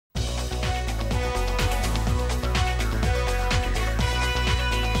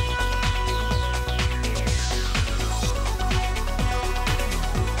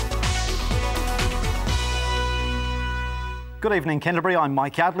Good evening, Canterbury. I'm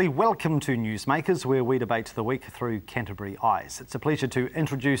Mike Yardley. Welcome to NewsMakers, where we debate the week through Canterbury eyes. It's a pleasure to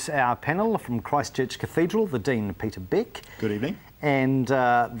introduce our panel from Christchurch Cathedral, the Dean, Peter Beck. Good evening. And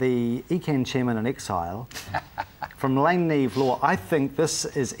the ECAN chairman in exile from Neave Law. I think this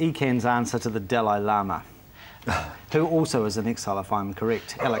is ECAN's answer to the Dalai Lama, who also is in exile, if I'm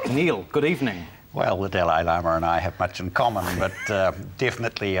correct. Alec, Neill, good evening. Well, the Dalai Lama and I have much in common, but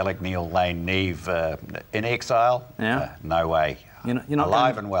definitely Alec, Neill, Neave in exile. Yeah. No way. You're not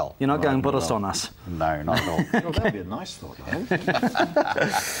alive and well. You're not going Buddhist on us. No, not at all. Well, that'd be a nice thought,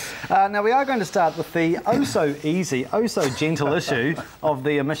 though. Now, we are going to start with the oh-so-easy, oh-so-gentle issue of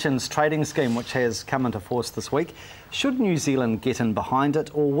the emissions trading scheme, which has come into force this week. Should New Zealand get in behind it,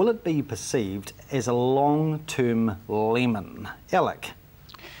 or will it be perceived as a long-term lemon? Alec?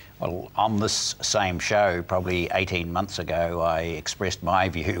 Well, on this same show, probably 18 months ago, I expressed my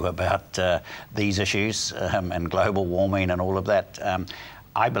view about these issues and global warming and all of that.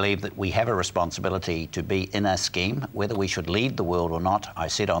 I believe that we have a responsibility to be in a scheme, whether we should lead the world or not. I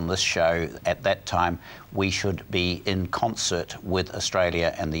said on this show at that time, we should be in concert with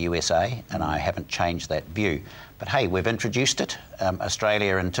Australia and the USA, and I haven't changed that view. But hey, we've introduced it.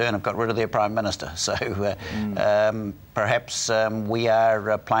 Australia, in turn, have got rid of their Prime Minister. So perhaps we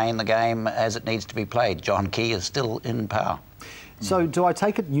are playing the game as it needs to be played. John Key is still in power. So do I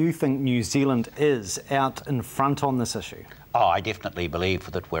take it you think New Zealand is out in front on this issue? Oh, I definitely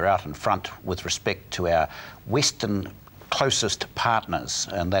believe that we're out in front with respect to our Western closest partners,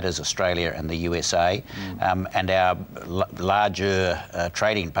 and that is Australia and the USA. And our larger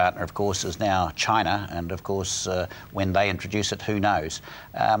trading partner, of course, is now China. And of course, when they introduce it, who knows?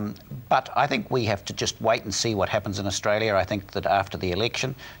 But I think we have to just wait and see what happens in Australia. I think that after the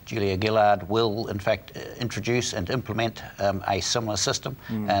election, Julia Gillard will, in fact, introduce and implement a similar system,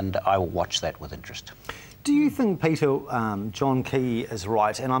 and I will watch that with interest. Do you think, Peter, John Key is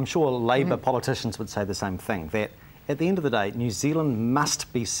right, and I'm sure Labour politicians would say the same thing, that at the end of the day, New Zealand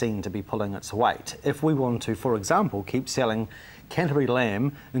must be seen to be pulling its weight if we want to, for example, keep selling Canterbury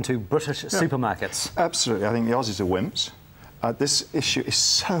lamb into British supermarkets? Absolutely. I think the Aussies are wimps. This issue is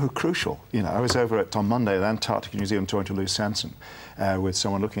so crucial. You know, I was over on Monday at Antarctica Museum talking to Lou Sanson with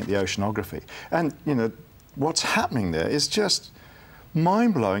someone looking at the oceanography. And, you know, what's happening there is just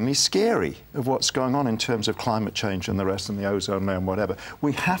mind-blowingly scary of what's going on in terms of climate change and the rest, and the ozone layer and whatever.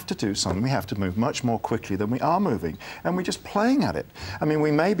 We have to do something. We have to move much more quickly than we are moving, and we're just playing at it. I mean,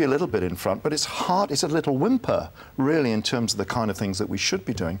 we may be a little bit in front, but it's hard. It's a little whimper, really, in terms of the kind of things that we should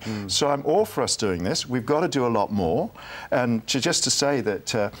be doing. So I'm all for us doing this. We've got to do a lot more. And just to say that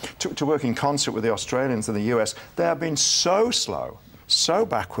to work in concert with the Australians and the US, they have been so slow, so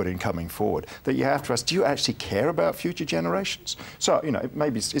backward in coming forward, that you have to ask, do you actually care about future generations? So, you know,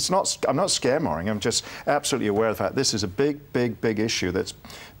 maybe it's not, I'm not scaremongering, I'm just absolutely aware of the fact this is a big issue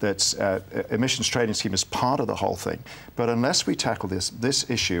that's emissions trading scheme is part of the whole thing. But unless we tackle this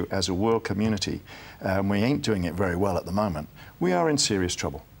issue as a world community, we ain't doing it very well at the moment, we are in serious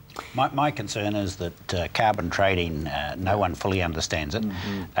trouble. My concern is that carbon trading, no one fully understands it.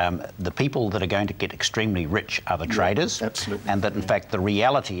 The people that are going to get extremely rich are the traders. Absolutely. And that, in fact, the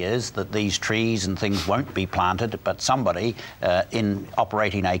reality is that these trees and things won't be planted, but somebody in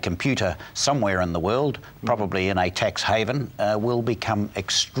operating a computer somewhere in the world, probably in a tax haven, will become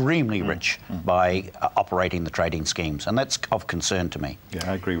extremely rich by operating the trading schemes. And that's of concern to me. Yeah,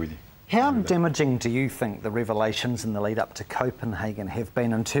 I agree with you. How damaging do you think the revelations in the lead up to Copenhagen have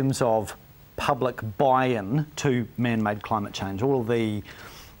been in terms of public buy-in to man-made climate change? All of the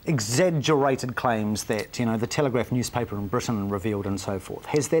exaggerated claims that, you know, the Telegraph newspaper in Britain revealed and so forth.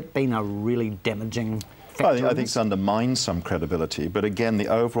 Has that been a really damaging factor? I think it's undermined some credibility, but again, the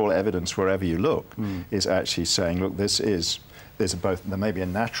overall evidence, wherever you look, is actually saying, look, there may be a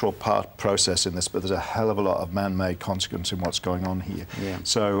natural process in this, but there's a hell of a lot of man-made consequence in what's going on here. Yeah.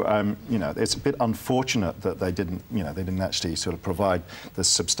 So, you know, it's a bit unfortunate that they didn't actually sort of provide the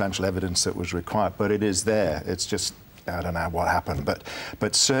substantial evidence that was required, but it is there. It's just, I don't know what happened,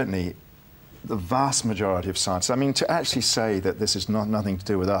 but certainly the vast majority of science, I mean, to actually say that this is nothing to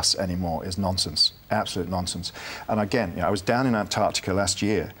do with us anymore is nonsense, absolute nonsense. And again, you know, I was down in Antarctica last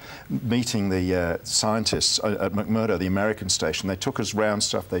year meeting the scientists at McMurdo, the American station. They took us round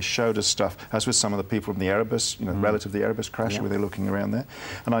stuff, they showed us stuff, as with some of the people from the Erebus, you know, relative to the Erebus crash, where they're looking around there.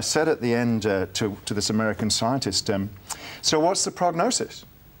 And I said at the end to this American scientist, so what's the prognosis?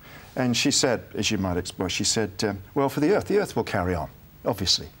 And she said, as you might expect, she said, well, for the Earth will carry on,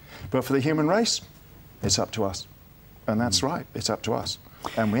 obviously. But for the human race, it's up to us. And that's right, it's up to us.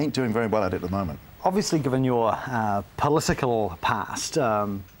 And we ain't doing very well at it at the moment. Obviously, given your political past,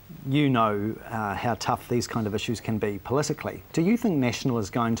 you know how tough these kind of issues can be politically. Do you think National is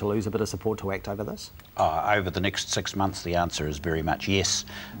going to lose a bit of support to act over this? Over the next 6 months, the answer is very much yes.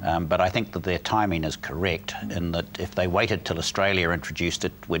 But I think that their timing is correct in that if they waited till Australia introduced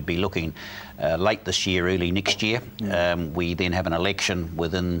it, we'd be looking late this year, early next year. We then have an election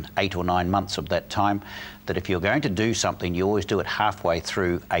within 8 or 9 months of that time. That if you're going to do something, you always do it halfway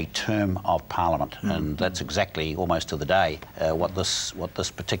through a term of Parliament, and that's exactly almost to the day what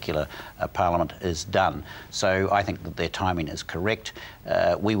this particular Parliament has done. So I think that their timing is correct.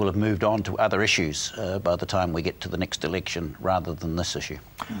 We will have moved on to other issues by the time we get to the next election rather than this issue.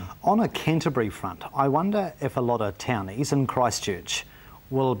 On a Canterbury front, I wonder if a lot of townies in Christchurch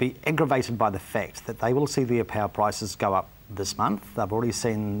will be aggravated by the fact that they will see their power prices go up this month. They've already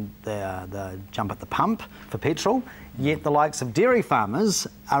seen the jump at the pump for petrol, yet the likes of dairy farmers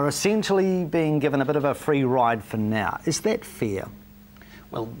are essentially being given a bit of a free ride for now. Is that fair?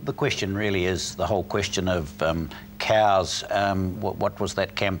 Well, the question really is the whole question of cows. What was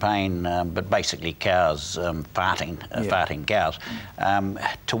that campaign? But basically cows farting cows.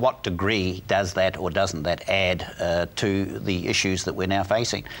 To what degree does that or doesn't that add to the issues that we're now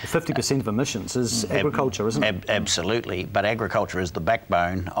facing? 50% of emissions is agriculture, isn't it? Absolutely, but agriculture is the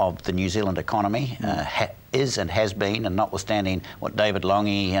backbone of the New Zealand economy. Is and has been, and notwithstanding what David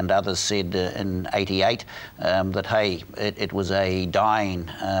Longy and others said in '88, that hey, it was a dying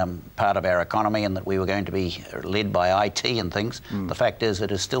part of our economy and that we were going to be led by IT and things. The fact is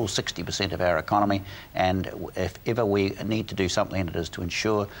it is still 60% of our economy, and if ever we need to do something, it is to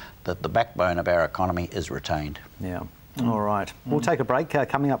ensure that the backbone of our economy is retained. Yeah. All right. We'll take a break.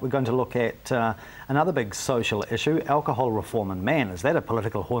 Coming up, we're going to look at another big social issue, alcohol reform. And man, is that a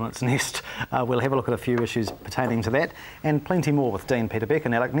political hornet's nest? We'll have a look at a few issues pertaining to that and plenty more with Dean Peter Beck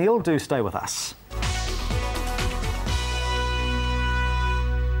and Alec Neill. Do stay with us.